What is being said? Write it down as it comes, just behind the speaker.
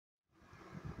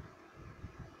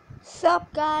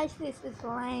Sup guys, this is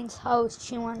Lane's host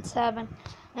 217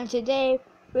 and today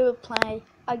we will play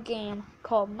a game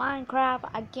called Minecraft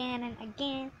again and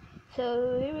again.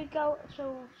 So here we go.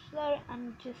 So sorry,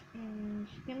 I'm just in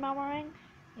screen mirroring.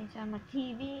 It's on my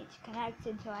TV, it's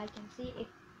connected so I can see if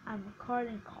I'm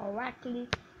recording correctly.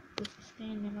 This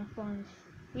screen in my phone is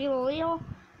real.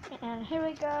 And here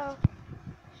we go.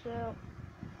 So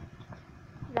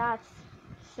that's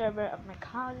server of my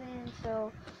cousin,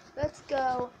 so let's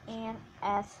go and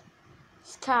ask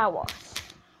Skywars.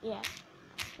 Yeah,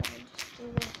 let me just do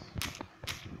this.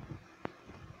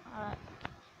 Alright.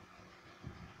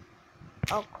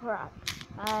 Oh crap,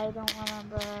 I don't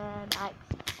remember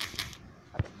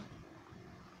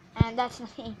and that's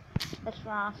nothing. That's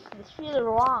wrong. It's really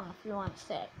wrong if you want to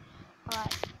say.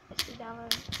 Alright, let's do that one.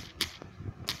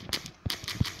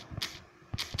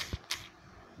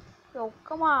 Yo,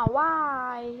 come on,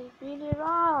 why? It's really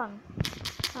wrong.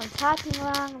 I'm typing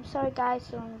wrong. I'm sorry guys,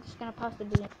 so I'm just gonna pause the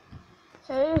video.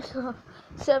 So here's the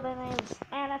server name is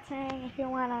anything if you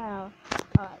wanna know.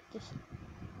 Alright, just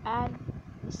add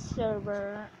the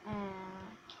server and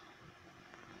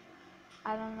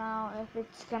I don't know if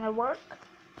it's gonna work.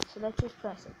 So let's just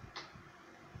press it.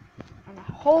 And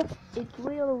I hope it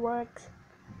really works.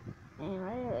 And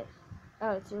where it is?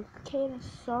 Oh, it's a cadence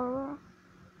server.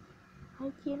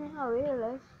 I can't know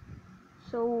really.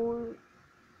 So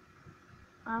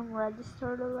I'm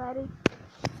registered already.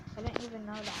 I didn't even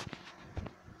know that.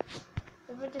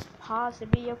 Let me just pause the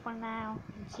video for now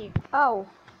and see. Oh,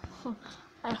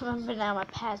 I remember now my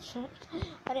password.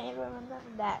 I didn't even remember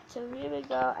that. So here we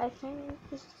go. I think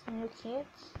this is new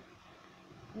kids.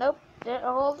 Nope, they're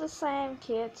all the same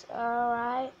kids.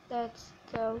 Alright, let's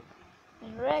go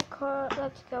and record.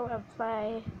 Let's go and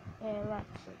play. Yeah,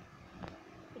 let's see.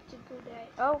 It's a good day.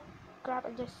 Oh, crap,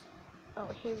 oh,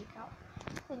 here we go.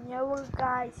 And you will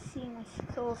guys see my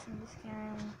skills in this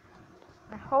game.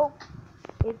 I hope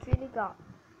it really got.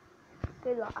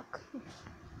 Good luck.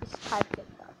 Just type good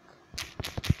luck.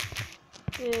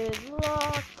 Good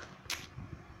luck.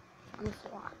 Good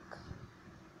luck.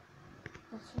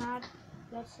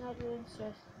 That's not really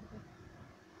interesting.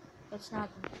 That's not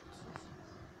interesting.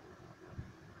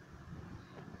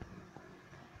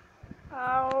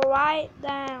 Alright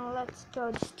then, let's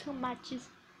go. Just 2 matches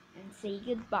and say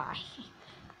goodbye.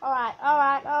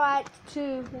 Alright.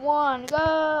 2, 1, go.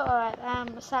 Alright,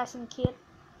 I'm Assassin Kid.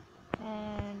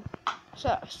 And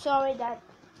so sorry that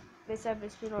this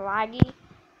episode is laggy.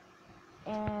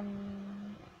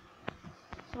 And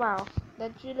wow,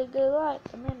 that's really good work.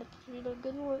 I mean, that's really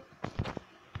good work.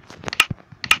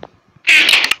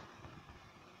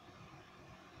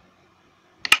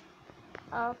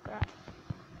 Oh crap.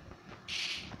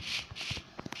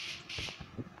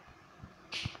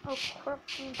 Oh crap,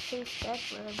 you say that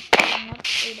word. I not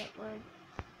say that word.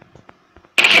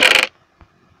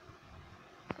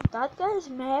 That guy's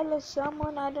mad at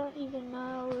someone I don't even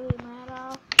know really mad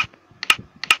at.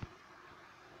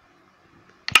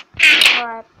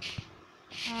 Alright.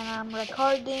 And I'm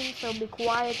recording, so be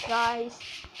quiet guys.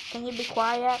 Can you be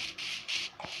quiet?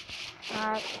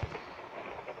 Alright.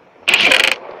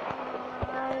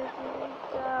 Alright, here we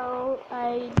go.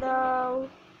 I know.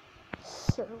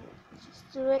 So just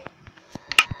do it.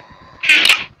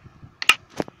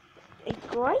 A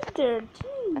grinder,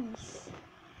 jeez.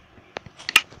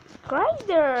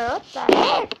 Grinder, what the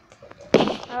heck?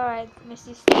 Alright,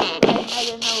 Mrs. I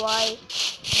don't know why.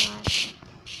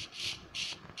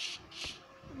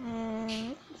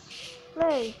 And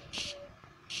play.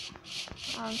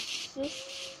 I'm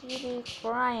just really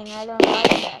crying. I don't like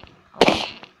that. Oh.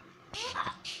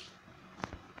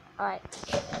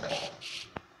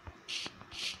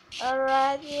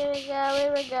 Alright, here we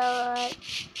go. Alright.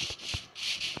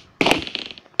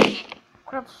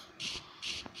 Crap.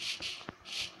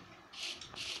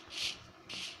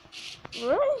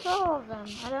 Where is all of them?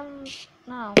 I don't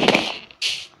know.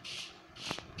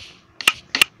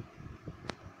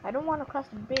 I don't want to cross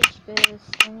the bridge because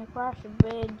when you cross the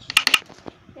bridge,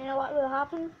 you know what will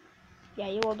happen? Yeah,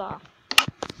 you will die.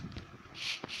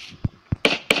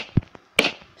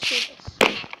 See this.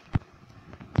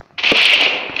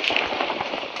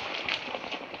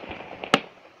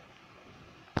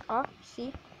 Oh,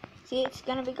 see? See, it's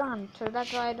gonna be gone, so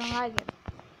that's why I don't like it.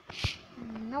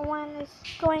 No one is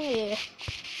going here.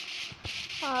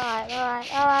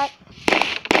 Alright.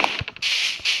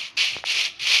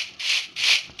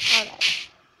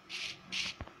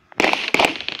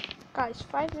 Guys,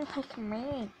 fight me like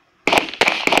me.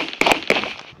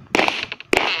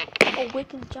 Oh, we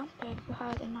can jump if we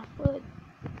have enough wood.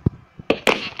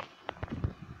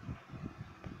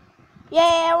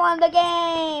 Yeah, I won the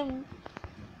game!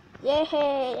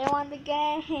 Yay! I won the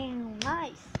game.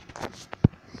 Nice.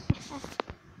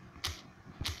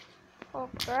 Oh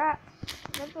crap!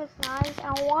 That was nice.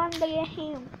 I won the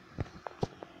game.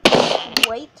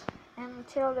 Wait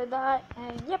until they die,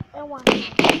 and yep, I won. That's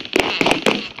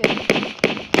good.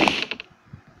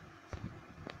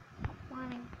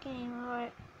 Won a game,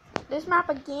 alright. This map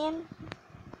again.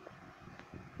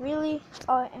 Really?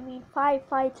 Oh, I mean 5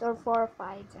 fights or 4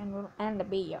 fights, and we'll end the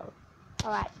video.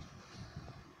 Alright.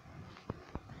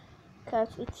 Cause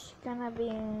it's gonna be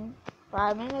in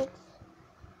 5 minutes.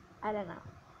 I don't know.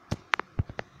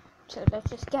 So let's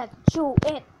just get to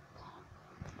it.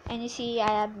 And you see, I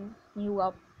have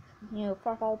new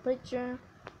profile picture.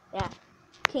 Yeah,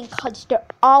 King Custer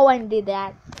Owen did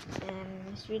that, and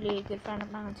it's really a good friend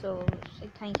of mine. So say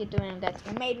thank you to him. That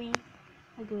made me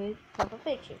a good profile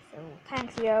picture. So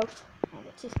thanks, yo. And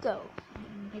let's just go.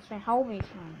 And it's my homies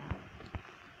right now.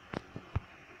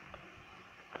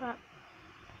 But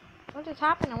what is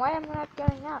happening? Why am I not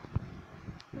going up?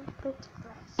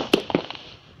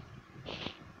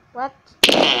 What?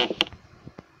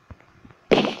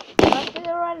 But it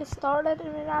already started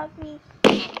without me.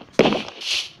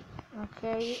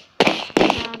 Okay.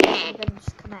 Now I'm gonna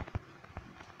disconnect.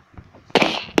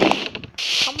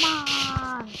 Come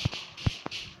on!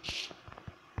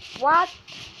 What?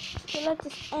 So let's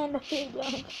just end the video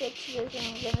and fix this, and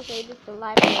I'm gonna say this to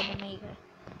Lifeboat the maker.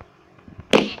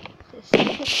 Just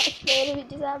later, we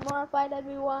just have more fight that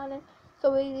we wanted.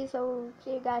 So easy, so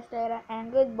see you guys later,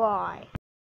 and goodbye.